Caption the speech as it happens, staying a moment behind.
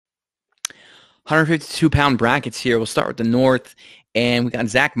152-pound brackets here. We'll start with the North, and we got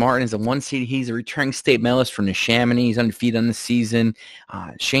Zach Martin as a 1 seed. He's a returning state medalist from the Chamonix. He's undefeated on the season.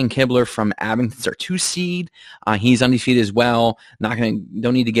 Shane Kibler from Abington's our 2 seed. He's undefeated as well.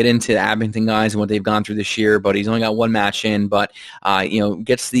 Don't need to get into the Abington guys and what they've gone through this year, but he's only got one match in. But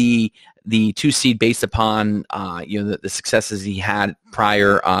gets the 2 seed based upon the successes he had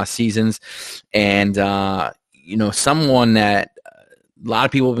prior seasons, and someone that a lot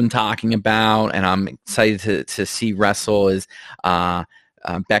of people have been talking about, and I'm excited to see wrestle is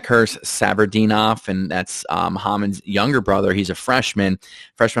Bekhers Sabardinov, and that's Muhammad's younger brother. He's a freshman,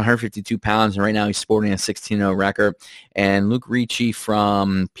 152 pounds, and right now he's sporting a 16-0 record. And Luke Ricci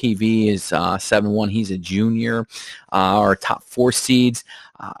from PV is 7-1. He's a junior, our top 4 seeds.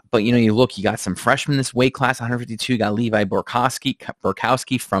 But, you got some freshmen in this weight class, 152. You got Levi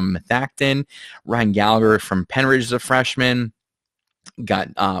Borkowski from Methacton. Ryan Gallagher from Penridge is a freshman.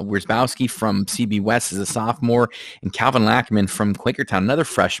 Got Wierzbowski from CB West as a sophomore, and Calvin Lackman from Quakertown, another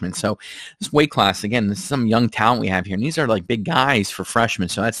freshman. So this weight class, again, this is some young talent we have here, and these are like big guys for freshmen.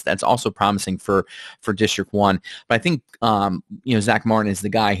 So that's also promising for District 1. But I think Zach Martin is the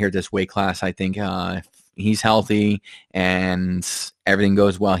guy here at this weight class. I think if he's healthy and everything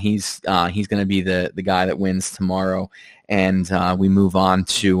goes well, he's going to be the guy that wins tomorrow. And we move on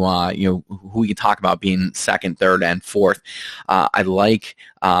to who we can talk about being second, third, and fourth. I like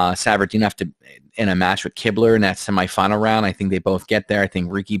Savardinov in a match with Kibler in that semifinal round. I think they both get there. I think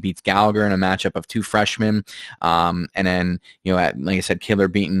Ricky beats Gallagher in a matchup of 2 freshmen, and then like I said,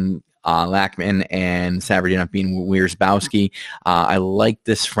 Kibler beating Lackman and Savardinov being Wierzbowski. I like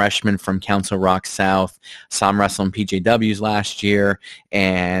this freshman from Council Rock South. Saw him wrestling PJWs last year,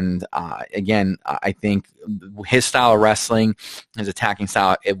 and again, I think his style of wrestling, his attacking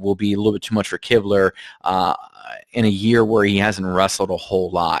style, it will be a little bit too much for Kibler in a year where he hasn't wrestled a whole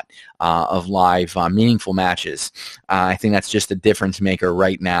lot of live meaningful matches. I think that's just a difference maker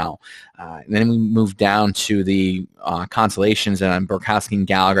right now. And then we move down to the consolations, and Borkowski and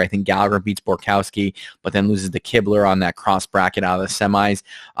Gallagher. I think Gallagher beats Borkowski, but then loses to Kibler on that cross bracket out of the semis.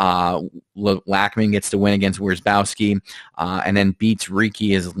 Lackman gets the win against Wierzbowski, and then beats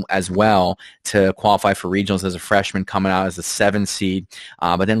Riki as well to qualify for regionals as a freshman, coming out as a 7 seed,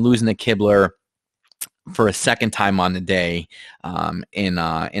 but then losing to Kibler for a second time on the day in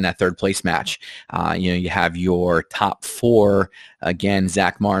that third place match. You have your top 4 again.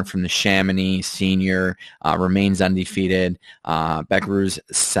 Zach Martin from the Chamonix, senior, remains undefeated. Bekruz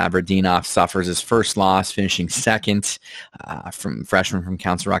Sabardinov suffers his first loss, finishing second. From freshman from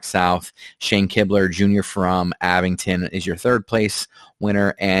Council Rock South. Shane Kibler, junior from Abington, is your third place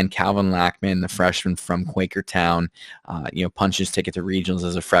winner, and Calvin Lackman, the freshman from Quakertown, punches ticket to regionals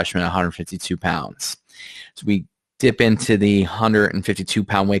as a freshman at 152 pounds. So we dip into the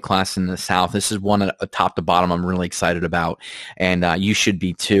 152-pound weight class in the South. This is one top to bottom I'm really excited about, and you should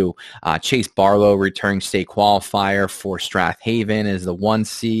be too. Chase Barlow, returning state qualifier for Strathaven, is the 1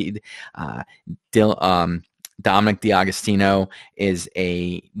 seed. Dominic DiAgostino is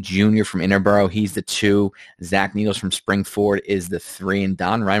a junior from Interboro. He's the 2. Zach Needles from Springford is the 3, and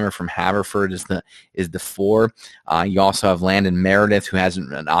Don Reimer from Haverford is the 4. You also have Landon Meredith, who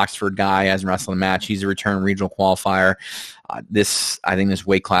hasn't an Oxford guy, hasn't wrestled a match. He's a return regional qualifier. I think this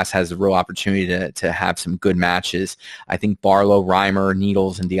weight class has a real opportunity to have some good matches. I think Barlow, Reimer,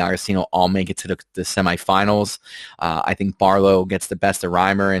 Needles, and DiAgostino all make it to the semifinals. I think Barlow gets the best of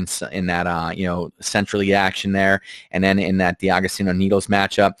Reimer in that centrally action there, and then in that DiAgostino Needles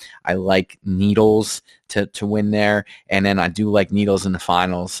matchup, I like Needles to win there, and then I do like Needles in the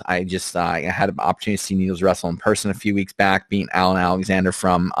finals. I had an opportunity to see Needles wrestle in person a few weeks back, beating Alan Alexander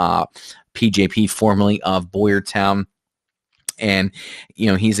from PJP, formerly of Boyertown. And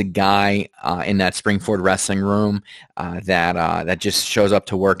he's a guy in that Springford wrestling room that just shows up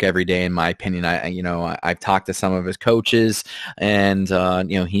to work every day. In my opinion, I've talked to some of his coaches, and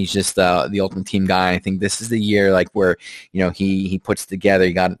he's just the ultimate team guy. I think this is the year where he puts together.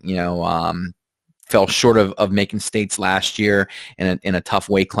 He got fell short of making states last year in a tough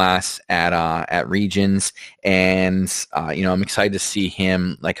weight class at regions, and I'm excited to see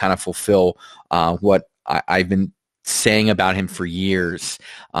him kind of fulfill what I've been saying about him for years.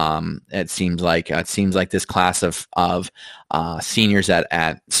 It seems like this class of seniors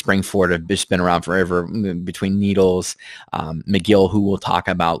at Springford have just been around forever, between Needles, McGill, who we'll talk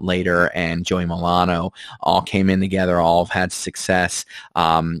about later, and Joey Milano, all came in together, all have had success.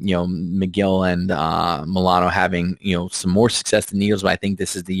 McGill and Milano having some more success than Needles, but I think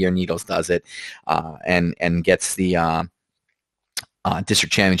this is the year Needles does it and gets the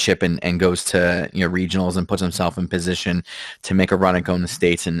district championship and goes to regionals and puts himself in position to make a run at going to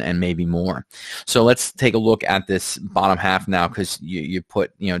states and maybe more. So let's take a look at this bottom half now, because you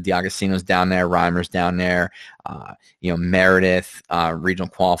put D'Agostino's down there, Reimer's down there, Meredith, regional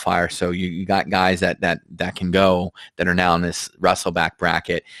qualifier. So you got guys that can go, that are now in this wrestleback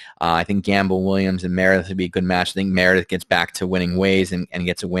bracket. I think Gamble, Williams, and Meredith would be a good match. I think Meredith gets back to winning ways and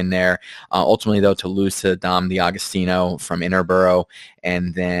gets a win there. Ultimately, though, to lose to Dom D'Agostino from Interborough,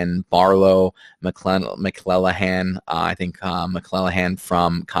 and then Barlow, McClellan. I think McClellan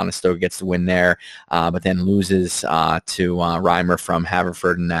from Conestoga gets the win there, but then loses to Reimer from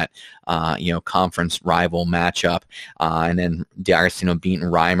Haverford in that conference rival matchup, and then D'Agostino beating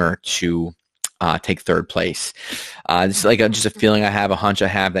Reimer to take third place. It's like just a feeling I have, a hunch I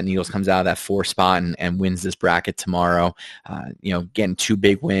have, that Needles comes out of that 4 spot and wins this bracket tomorrow. Getting 2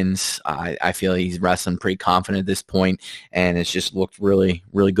 big wins. I feel he's wrestling pretty confident at this point, and it's just looked really,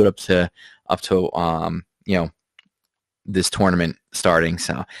 really good up to this tournament starting.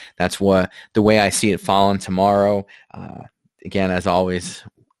 So that's the way I see it falling tomorrow. Again, as always,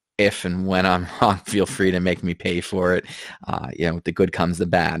 if and when I'm wrong, feel free to make me pay for it. The good comes the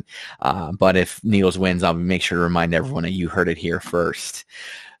bad. But if Needles wins, I'll make sure to remind everyone that you heard it here first.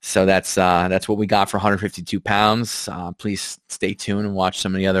 So that's what we got for 152 pounds. Please stay tuned and watch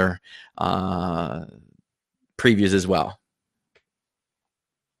some of the other previews as well.